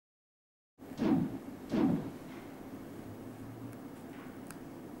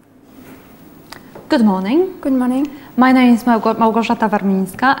Good morning. Good morning. My name is Małgorzata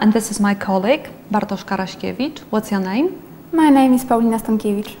Warmińska and this is my colleague, Bartosz Karaśkiewicz. What's your name? My name is Paulina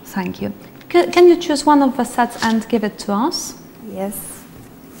Stankiewicz. Thank you. Can you choose one of the sets and give it to us? Yes.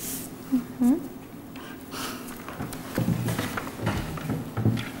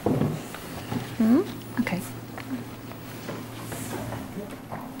 Okay.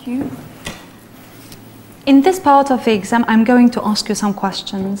 Thank you. In this part of the exam, I'm going to ask you some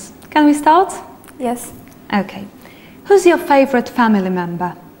questions. Can we start? Yes. Okay. Who's your favorite family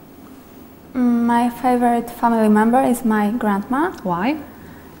member? My favorite family member is my grandma. Why?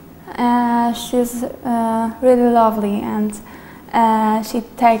 She's really lovely and she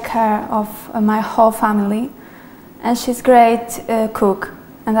takes care of my whole family. And she's great cook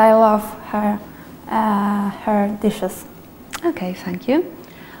and I love her dishes. Okay, thank you.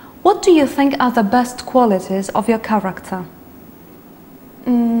 What do you think are the best qualities of your character?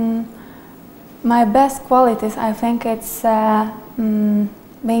 My best qualities, I think it's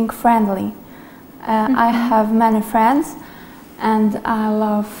being friendly. I have many friends and I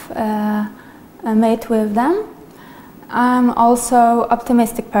love meet with them. I'm also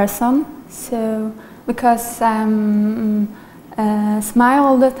optimistic person, so because I'm smile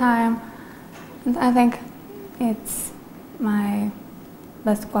all the time, and I think it's my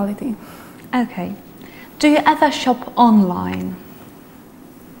best quality. Okay. Do you ever shop online?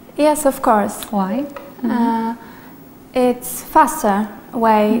 Yes, of course. Why? It's faster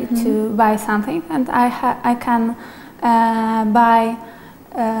way to buy something, and I can buy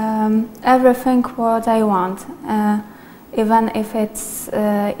everything what I want, even if it's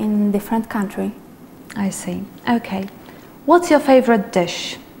in different country. I see. Okay. What's your favorite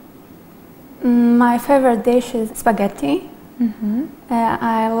dish? My favorite dish is spaghetti.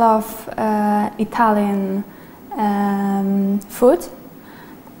 I love Italian food,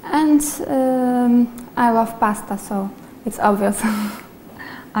 and I love pasta, so it's obvious.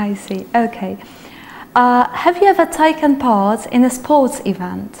 I see. Okay. Have you ever taken part in a sports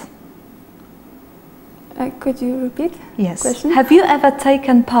event? Could you repeat? Yes. Question? Have you ever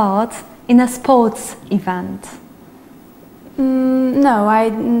taken part in a sports event? No, I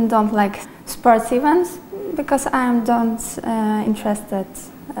don't like sports events because I don't interested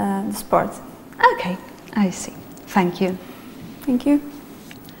in sports. Okay, I see. Thank you. Thank you.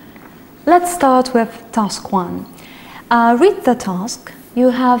 Let's start with task 1. Read the task. You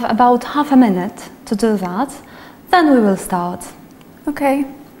have about half a minute to do that. Then we will start. Okay.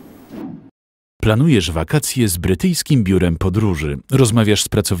 Planujesz wakacje z brytyjskim biurem podróży. Rozmawiasz z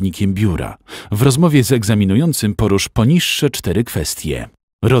pracownikiem biura. W rozmowie z egzaminującym porusz poniższe 4 kwestie.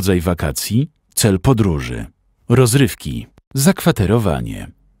 Rodzaj wakacji, cel podróży, rozrywki, zakwaterowanie.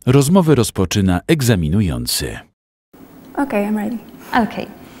 Rozmowę rozpoczyna egzaminujący. Okay, I'm ready. Okay.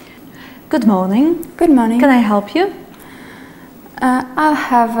 Good morning. Good morning. Can I help you? I'll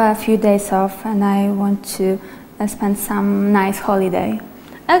have a few days off and I want to spend some nice holiday.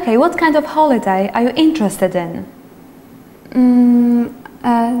 Okay, what kind of holiday are you interested in?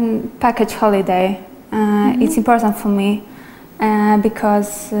 Package holiday. It's important for me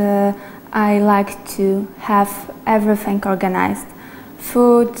because I like to have everything organized.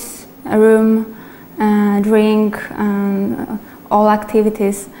 Food, a room, drink, all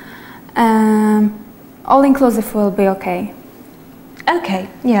activities. All inclusive will be okay. Okay,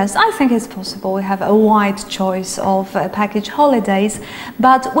 yes, I think it's possible. We have a wide choice of package holidays,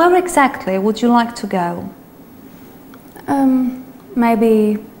 but where exactly would you like to go?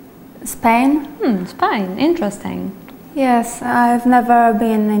 Maybe Spain? Spain, interesting. Yes, I've never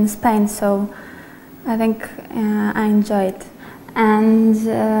been in Spain, so I think I enjoy it. And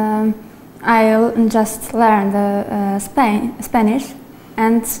I just learned Spanish,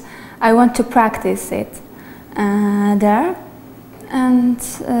 and I want to practice it there. And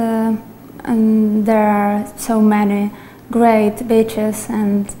there are so many great beaches,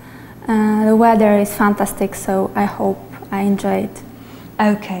 and the weather is fantastic, so I hope I enjoy it.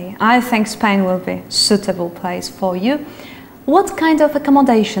 Okay, I think Spain will be a suitable place for you. What kind of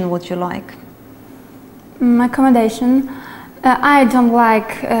accommodation would you like? Accommodation? I don't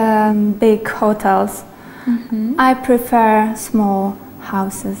like big hotels. I prefer small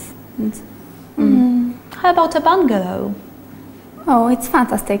houses. How about a bungalow? Oh, it's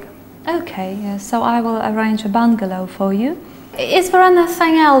fantastic. Okay, yes, so I will arrange a bungalow for you. Is there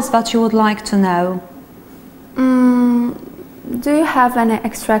anything else that you would like to know? Do you have any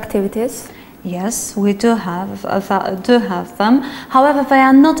extra activities? Yes, we do have them. However, they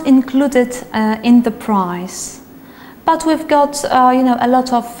are not included in the price. But we've got, a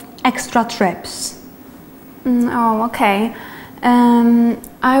lot of extra trips. Oh, okay.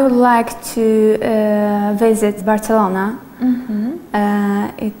 I would like to visit Barcelona.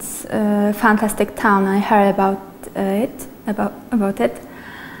 It's a fantastic town. I heard about it.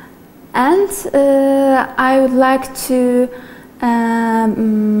 And I would like to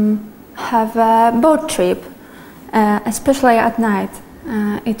have a boat trip, especially at night.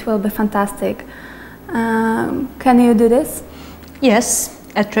 It will be fantastic. Can you do this? Yes,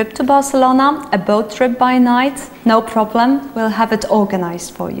 a trip to Barcelona, a boat trip by night, no problem. We'll have it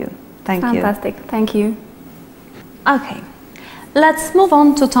organized for you. Thank you. Fantastic, thank you. Okay, let's move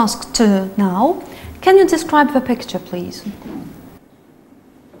on to task 2 now. Can you describe the picture, please?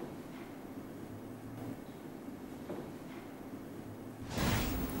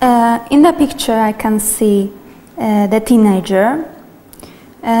 In the picture I can see the teenager.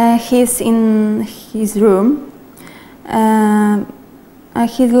 He's in his room.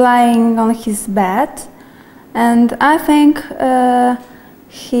 He's lying on his bed, and I think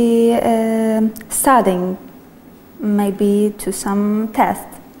he studying, maybe to some test.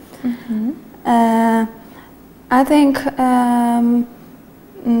 I think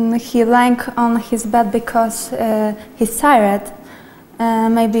he lying on his bed because he's tired.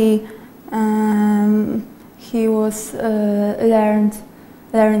 Maybe he was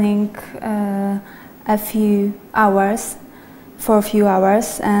learning a few hours,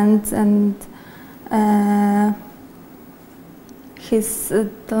 and he's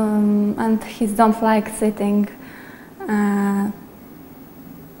don't like sitting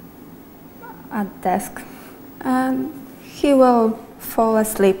at desk. He will fall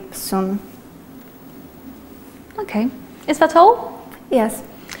asleep soon. Okay, is that all? Yes.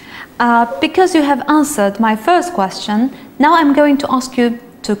 Because you have answered my first question, now I'm going to ask you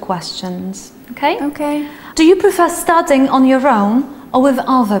 2 questions. Okay? Okay. Do you prefer studying on your own or with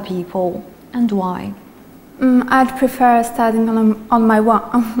other people, and why? I'd prefer studying on my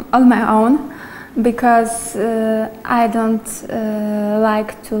own, because I don't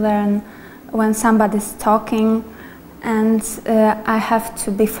like to learn when somebody's talking, and I have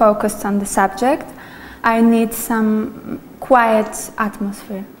to be focused on the subject. I need some quiet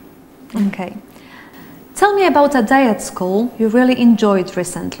atmosphere. Okay. Tell me about a day at school you really enjoyed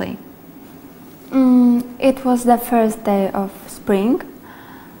recently. It was the first day of spring.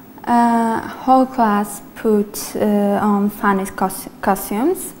 Whole class put on funny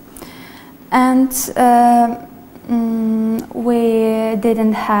costumes, and we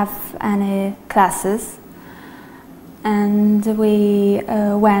didn't have any classes, and we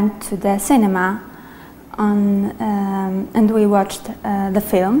went to the cinema and we watched the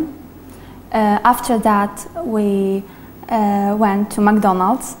film. After that we went to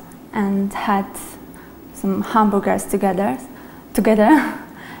McDonald's and had some hamburgers together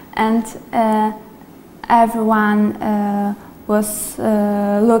and everyone was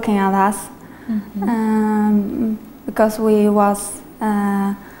looking at us because we was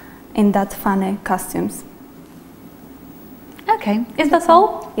in that funny costumes. Okay, is that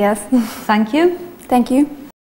all? Yes. Thank you. Thank you.